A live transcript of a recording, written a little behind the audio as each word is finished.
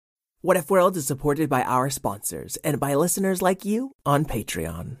What If World is supported by our sponsors and by listeners like you on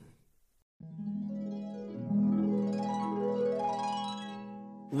Patreon.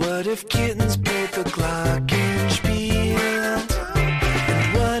 What if kittens played the glockenspiel? And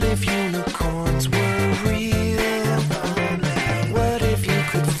what if unicorns were real? What if you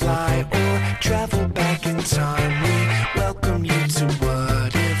could fly or travel back in time? We welcome you to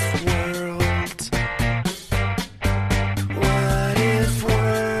What If World. What If World?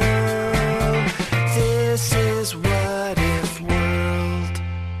 This is What If World.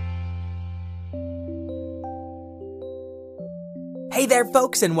 Hey there,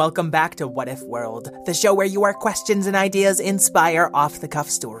 folks, and welcome back to What If World, the show where your questions and ideas inspire off-the-cuff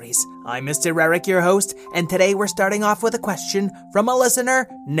stories. I'm Mr. Eric, your host, and today we're starting off with a question from a listener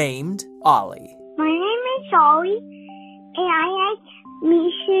named Ollie. My name is Ollie, and I like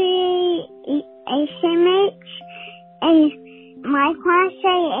Misha SMH, and my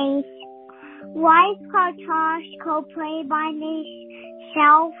question is, why is guitars co-played by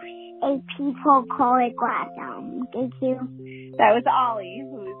themselves and people choreograph them? Thank you. That was Ollie,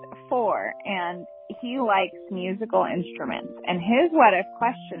 who's 4, and he likes musical instruments. And his what if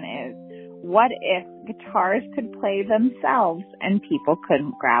question is, what if guitars could play themselves and people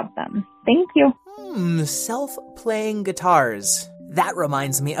couldn't grab them? Thank you. Self-playing guitars. That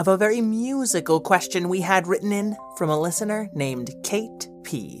reminds me of a very musical question we had written in from a listener named Kate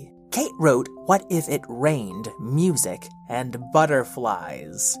P. Kate wrote, what if it rained music and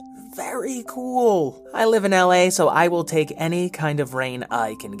butterflies? Very cool. I live in LA, so I will take any kind of rain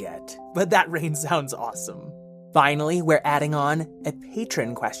I can get. But that rain sounds awesome. Finally, we're adding on a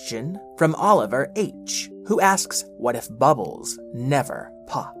patron question from Oliver H., who asks, what if bubbles never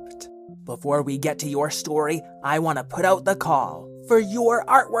popped? Before we get to your story, I want to put out the call for your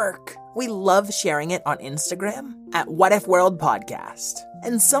artwork. We love sharing it on Instagram at What If World Podcast.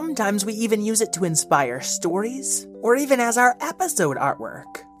 And sometimes we even use it to inspire stories, or even as our episode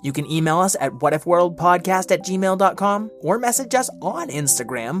artwork. You can email us at whatifworldpodcast@gmail.com or message us on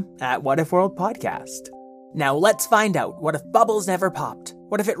Instagram at whatifworldpodcast. Now let's find out what if bubbles never popped,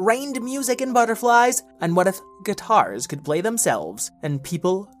 what if it rained music and butterflies, and what if guitars could play themselves and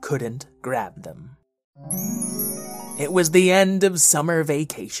people couldn't grab them. It was the end of summer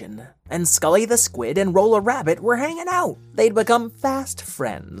vacation, and Scully the Squid and Roller Rabbit were hanging out. They'd become fast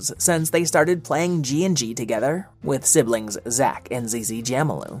friends since they started playing G&G together with siblings Zach and ZZ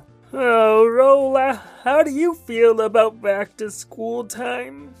Jamalu. Oh, Rolla, how do you feel about back to school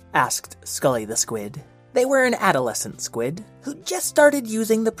time? Asked Scully the Squid. They were an adolescent squid who just started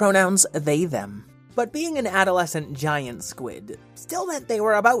using the pronouns they, them. But being an adolescent giant squid still meant they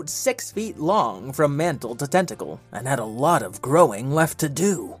were about 6 feet long from mantle to tentacle and had a lot of growing left to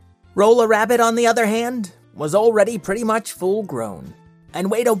do. Roller Rabbit, on the other hand, was already pretty much full grown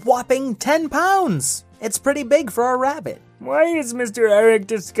and weighed a whopping 10 pounds. It's pretty big for a rabbit. Why is Mr. Eric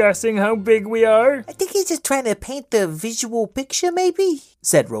discussing how big we are? I think he's just trying to paint the visual picture, maybe,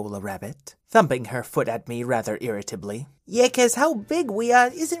 said Roller Rabbit, thumping her foot at me rather irritably. Yeah, 'cause how big we are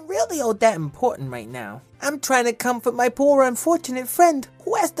isn't really all that important right now. I'm trying to comfort my poor unfortunate friend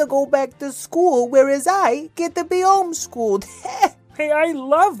who has to go back to school, whereas I get to be homeschooled. Hey, I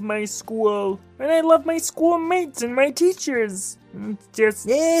love my school, and I love my schoolmates and my teachers.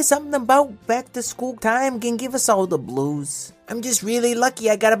 Yeah, something about back to school time can give us all the blues. I'm just really lucky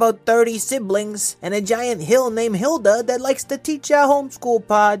I got about 30 siblings and a giant hill named Hilda that likes to teach our homeschool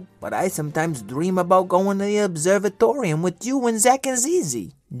pod. But I sometimes dream about going to the observatorium with you and Zach and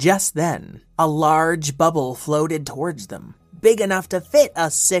ZZ. Just then, a large bubble floated towards them, big enough to fit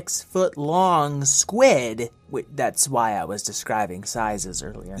a 6-foot-long squid. That's why I was describing sizes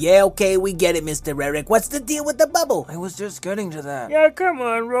earlier. Yeah, okay, we get it, Mr. Eric. What's the deal with the bubble? I was just getting to that. Yeah, come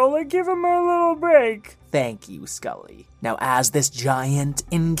on, Roller, give him a little break. Thank you, Scully. Now, as this giant,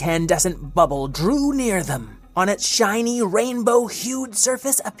 incandescent bubble drew near them, on its shiny, rainbow-hued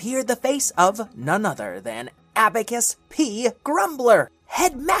surface appeared the face of none other than Abacus P. Grumbler,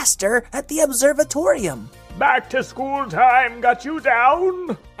 headmaster at the observatorium. Back to school time got you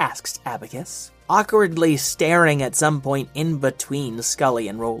down? Asked Abacus, awkwardly staring at some point in between Scully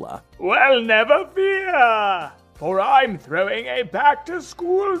and Rolla. Well, never fear, for I'm throwing a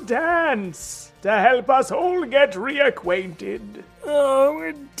back-to-school dance to help us all get reacquainted. Oh,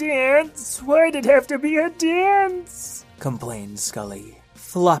 a dance? Why'd it have to be a dance? Complained Scully,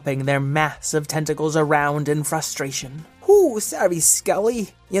 flopping their massive tentacles around in frustration. Ooh, sorry,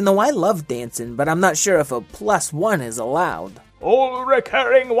 Scully. You know, I love dancing, but I'm not sure if a +1 is allowed. All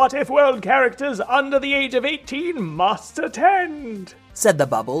recurring What If World characters under the age of 18 must attend. said the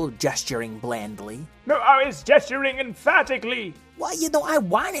bubble, gesturing blandly. No, I was gesturing emphatically. Well, I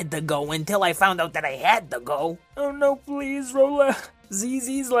wanted to go until I found out that I had to go. Oh no, please, Rolla.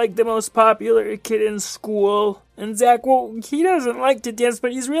 ZZ's like the most popular kid in school. And Zach, well, he doesn't like to dance,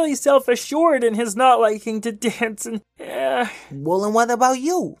 but he's really self-assured in his not liking to dance, and Well, and what about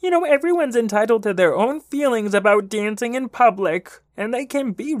you? Everyone's entitled to their own feelings about dancing in public, and they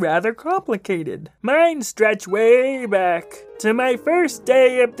can be rather complicated. Mine stretch way back to my first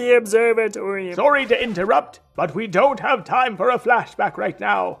day at the observatory. Sorry to interrupt, but we don't have time for a flashback right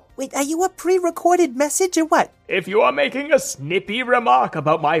now. Wait, are you a pre-recorded message or what? If you are making a snippy remark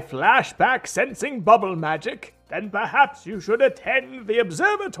about my flashback sensing bubble magic, then perhaps you should attend the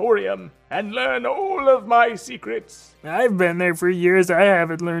observatorium and learn all of my secrets. I've been there for years. I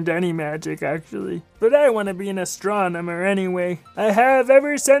haven't learned any magic, actually. But I want to be an astronomer anyway. I have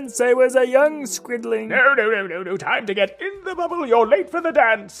ever since I was a young squidling. No. Time to get in the bubble. You're late for the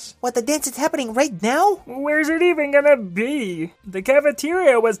dance. What, the dance is happening right now? Where's it even gonna be? The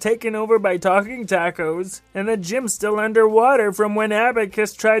cafeteria was taken over by talking tacos, and the gym's still underwater from when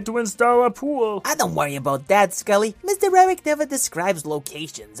Abacus tried to install a pool. I don't worry about that, Scully. Mr. Eric never describes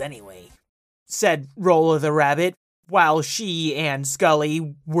locations anyway, said Rolla the rabbit, while she and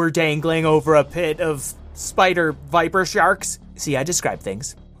Scully were dangling over a pit of spider viper sharks. See, I describe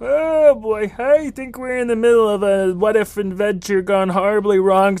things. Oh boy, I think we're in the middle of a what-if adventure gone horribly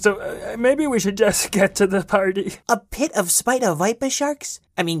wrong, so maybe we should just get to the party. A pit of spider viper sharks?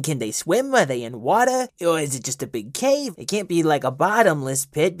 I mean, can they swim? Are they in water? Or is it just a big cave? It can't be like a bottomless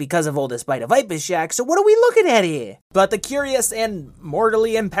pit because of all the spider viper sharks, so what are we looking at here? But the curious and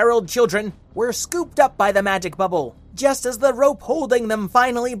mortally imperiled children were scooped up by the magic bubble, just as the rope holding them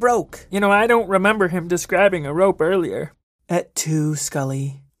finally broke. I don't remember him describing a rope earlier. At 2,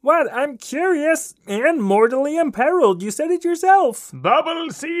 Scully. What? I'm curious and mortally imperiled. You said it yourself.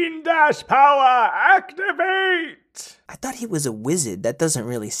 Bubble scene dash power activate! I thought he was a wizard. That doesn't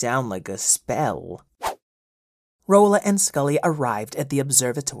really sound like a spell. Rolla and Scully arrived at the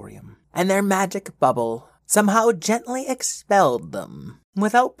observatorium, and their magic bubble somehow gently expelled them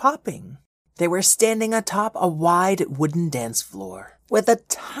without popping. They were standing atop a wide wooden dance floor with the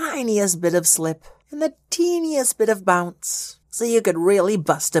tiniest bit of slip and the teeniest bit of bounce, so you could really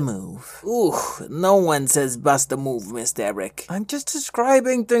bust a move. Ooh, no one says bust a move, Mr. Eric. I'm just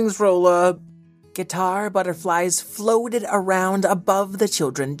describing things, Rolla. Guitar butterflies floated around above the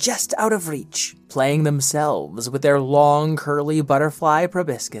children just out of reach, playing themselves with their long, curly butterfly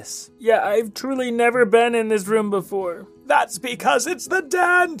proboscis. Yeah, I've truly never been in this room before. That's because it's the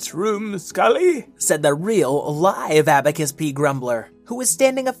dance room, Scully, said the real, live Abacus P. Grumbler, who was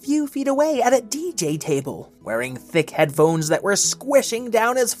standing a few feet away at a DJ table, wearing thick headphones that were squishing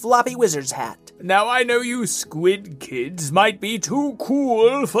down his floppy wizard's hat. Now I know you squid kids might be too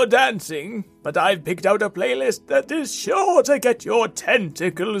cool for dancing, but I've picked out a playlist that is sure to get your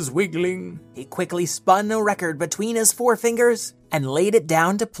tentacles wiggling. He quickly spun a record between his forefingers and laid it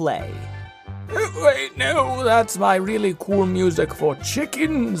down to play. Oh, wait, no, that's my really cool music for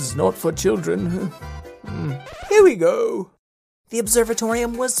chickens, not for children. Here we go. The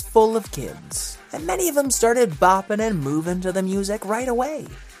observatorium was full of kids, and many of them started bopping and moving to the music right away.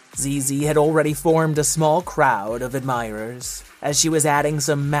 ZZ had already formed a small crowd of admirers, as she was adding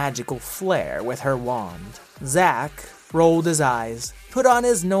some magical flair with her wand. Zach rolled his eyes, put on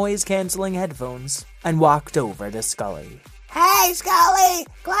his noise-canceling headphones, and walked over to Scully. Hey, Scully!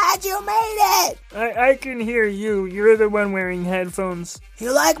 Glad you made it! I can hear you. You're the one wearing headphones.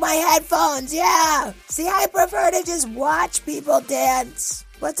 You like my headphones, yeah? See, I prefer to just watch people dance.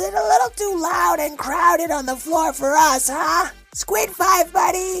 Was it a little too loud and crowded on the floor for us, huh? Squid 5,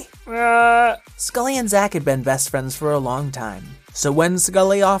 buddy! Scully and Zach had been best friends for a long time. So when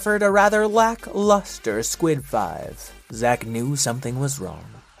Scully offered a rather lackluster Squid 5, Zach knew something was wrong.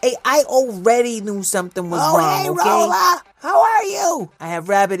 Hey, I already knew something was wrong, hey, okay? Rolla! How are you? I have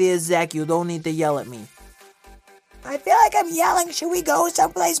rabbit ears, Zach. You don't need to yell at me. I feel like I'm yelling. Should we go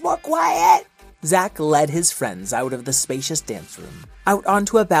someplace more quiet? Zach led his friends out of the spacious dance room, out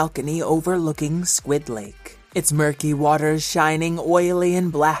onto a balcony overlooking Squid Lake, its murky waters shining oily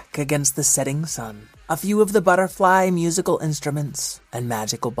and black against the setting sun. A few of the butterfly musical instruments and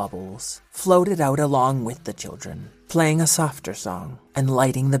magical bubbles floated out along with the children, playing a softer song and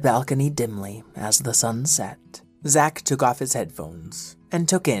lighting the balcony dimly as the sun set. Zach took off his headphones and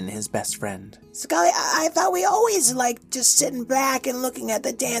took in his best friend. Scully, I thought we always liked just sitting back and looking at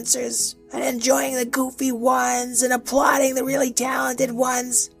the dancers and enjoying the goofy ones and applauding the really talented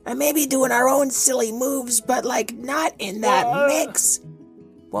ones and maybe doing our own silly moves, but not in that mix.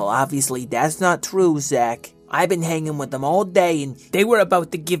 Well, obviously that's not true, Zach. I've been hanging with them all day, and they were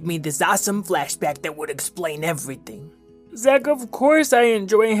about to give me this awesome flashback that would explain everything. Zach, of course I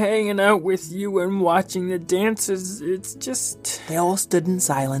enjoy hanging out with you and watching the dances. It's just... They all stood in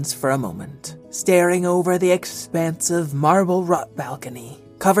silence for a moment, staring over the expansive marble-wrought balcony,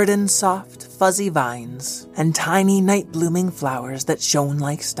 covered in soft, fuzzy vines and tiny night-blooming flowers that shone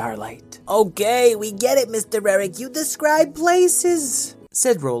like starlight. Okay, we get it, Mr. Eric. You describe places,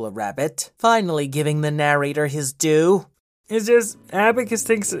 said Roller Rabbit, finally giving the narrator his due. It's just, Abacus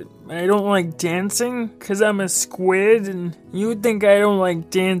thinks I don't like dancing because I'm a squid, and you think I don't like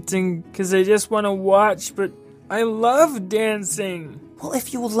dancing because I just want to watch, but I love dancing. Well,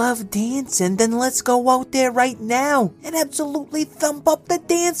 if you love dancing, then let's go out there right now and absolutely thump up the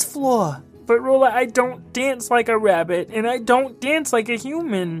dance floor. But Rolla, I don't dance like a rabbit, and I don't dance like a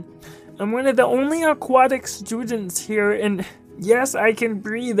human. I'm one of the only aquatic students here, and... Yes, I can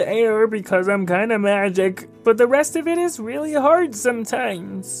breathe air because I'm kind of magic, but the rest of it is really hard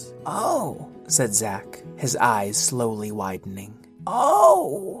sometimes. Oh, said Zach, his eyes slowly widening.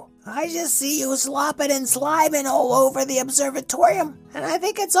 Oh, I just see you slopping and sliming all over the observatorium, and I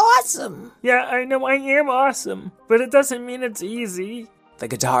think it's awesome. Yeah, I know I am awesome, but it doesn't mean it's easy. The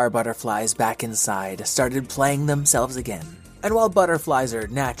guitar butterflies back inside started playing themselves again. And while butterflies are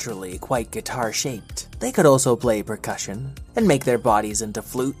naturally quite guitar-shaped, they could also play percussion, and make their bodies into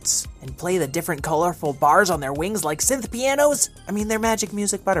flutes, and play the different colorful bars on their wings like synth pianos. I mean, they're magic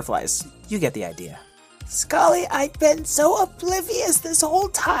music butterflies. You get the idea. Scully, I've been so oblivious this whole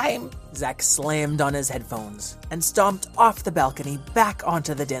time. Zach slammed on his headphones, and stomped off the balcony back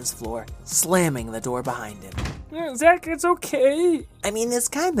onto the dance floor, slamming the door behind him. Yeah, Zach, it's okay. I mean, it's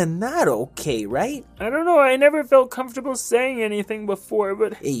kinda not okay, right? I don't know, I never felt comfortable saying anything before,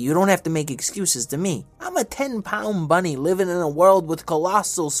 but... Hey, you don't have to make excuses to me. I'm a 10-pound bunny living in a world with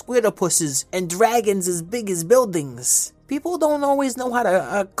colossal squidopusses and dragons as big as buildings. People don't always know how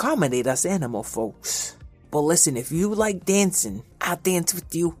to accommodate us animal folks. But listen, if you like dancing, I'll dance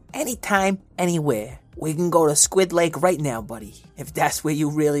with you anytime, anywhere. We can go to Squid Lake right now, buddy, if that's where you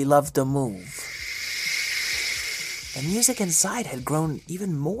really love to move. The music inside had grown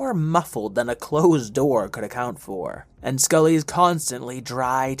even more muffled than a closed door could account for, and Scully's constantly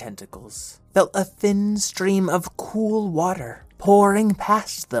dry tentacles felt a thin stream of cool water pouring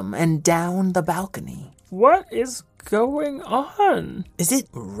past them and down the balcony. What is going on? Is it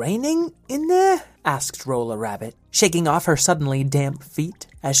raining in there? Asked Roller Rabbit, shaking off her suddenly damp feet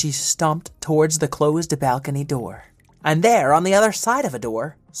as she stomped towards the closed balcony door. And there, on the other side of a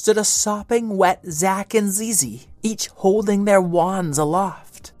door, stood a sopping wet Zach and Zizi, each holding their wands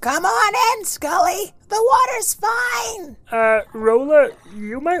aloft. Come on in, Scully! The water's fine! Rolla,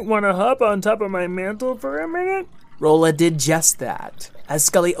 you might want to hop on top of my mantle for a minute? Rolla did just that, as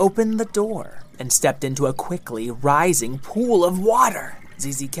Scully opened the door and stepped into a quickly rising pool of water.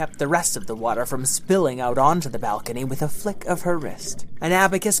 Zizi kept the rest of the water from spilling out onto the balcony with a flick of her wrist. And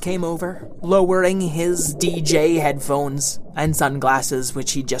Abacus came over, lowering his DJ headphones and sunglasses,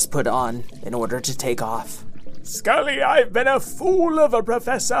 which he just put on in order to take off. Scully, I've been a fool of a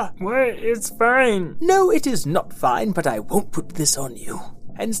professor. What? It's fine. No, it is not fine, but I won't put this on you.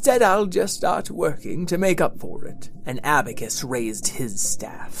 Instead, I'll just start working to make up for it. And Abacus raised his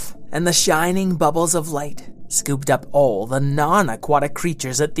staff, and the shining bubbles of light scooped up all the non-aquatic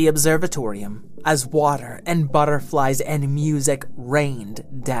creatures at the observatorium, as water and butterflies and music rained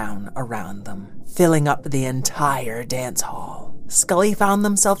down around them, filling up the entire dance hall. Scully found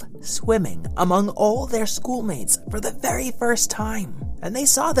themselves swimming among all their schoolmates for the very first time, and they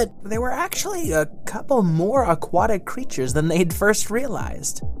saw that there were actually a couple more aquatic creatures than they'd first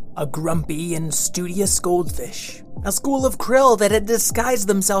realized. A grumpy and studious goldfish, a school of krill that had disguised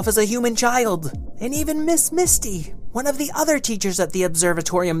themselves as a human child, and even Miss Misty, one of the other teachers at the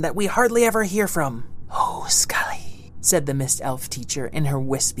observatorium that we hardly ever hear from. Oh, Scully, said the Mist Elf teacher in her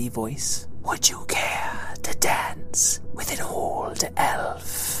wispy voice, would you care to dance with an old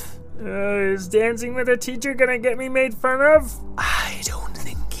elf? Is dancing with a teacher gonna get me made fun of? I don't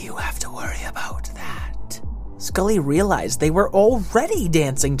think you have to worry about that. Scully realized they were already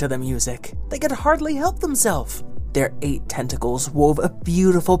dancing to the music. They could hardly help themselves. Their 8 tentacles wove a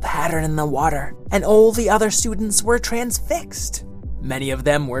beautiful pattern in the water, and all the other students were transfixed. Many of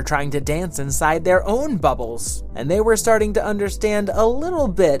them were trying to dance inside their own bubbles, and they were starting to understand a little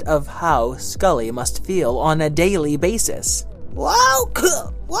bit of how Scully must feel on a daily basis. Whoa,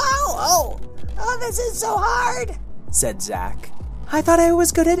 whoa, oh, this is so hard, said Zach. I thought I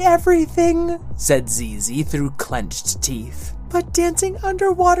was good at everything, said Zizi through clenched teeth. But dancing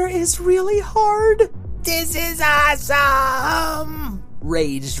underwater is really hard. This is awesome,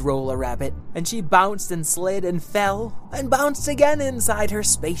 raged Roller Rabbit, and she bounced and slid and fell, and bounced again inside her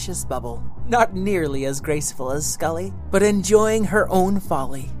spacious bubble. Not nearly as graceful as Scully, but enjoying her own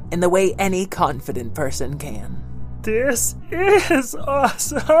folly in the way any confident person can. This is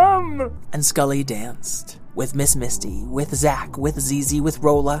awesome! And Scully danced. With Miss Misty, with Zach, with Zizi, with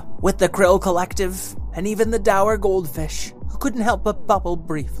Rolla, with the Krill Collective, and even the dour goldfish, who couldn't help but bubble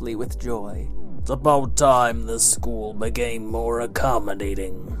briefly with joy. It's about time the school became more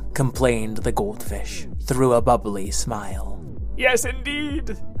accommodating, complained the goldfish, through a bubbly smile. Yes,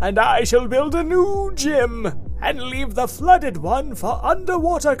 indeed. And I shall build a new gym and leave the flooded one for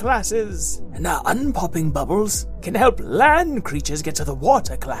underwater classes. And our unpopping bubbles Can help land creatures get to the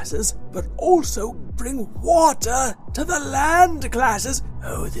water classes, but also bring water to the land classes.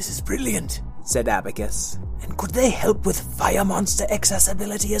 Oh, this is brilliant, said Abacus. And could they help with fire monster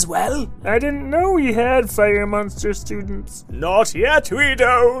accessibility as well? I didn't know we had fire monster students. Not yet, we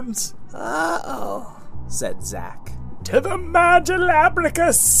don't. Uh-oh, said Zach. To the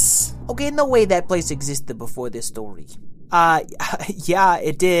Magilabricus! Okay, no way that place existed before this story. Yeah,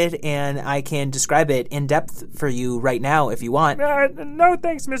 it did, and I can describe it in depth for you right now if you want. No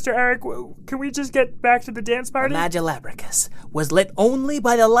thanks, Mr. Eric. Can we just get back to the dance party? The Magilabricus was lit only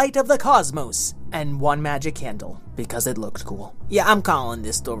by the light of the cosmos and one magic candle, because it looked cool. Yeah, I'm calling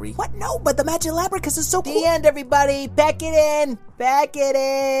this story. What? No, but the Magilabricus is so cool. The end, everybody. Pack it in. Pack it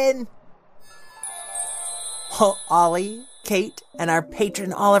in. Oh, Ollie, Kate, and our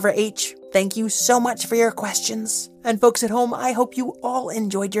patron Oliver H., thank you so much for your questions. And folks at home, I hope you all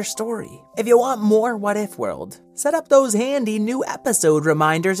enjoyed your story. If you want more What If World, set up those handy new episode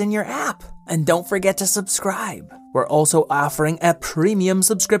reminders in your app. And don't forget to subscribe. We're also offering a premium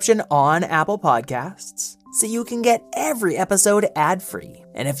subscription on Apple Podcasts, so you can get every episode ad-free.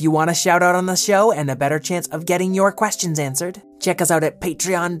 And if you want a shout out on the show and a better chance of getting your questions answered, check us out at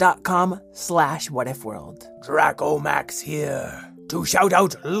patreon.com/whatifworld. Dracomax here to shout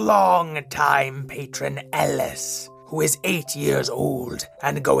out long-time patron Ellis, who is 8 years old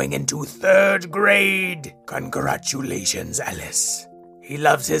and going into 3rd grade. Congratulations, Ellis. He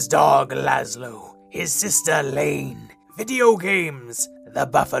loves his dog Laszlo, his sister Lane, video games, the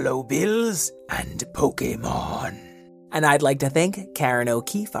Buffalo Bills, and Pokemon. And I'd like to thank Karen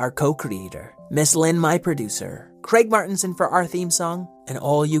O'Keefe, our co-creator, Miss Lynn, my producer, Craig Martinson for our theme song, and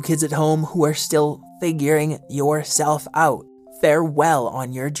all you kids at home who are still figuring yourself out. Farewell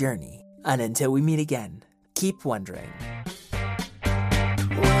on your journey, and until we meet again, keep wondering.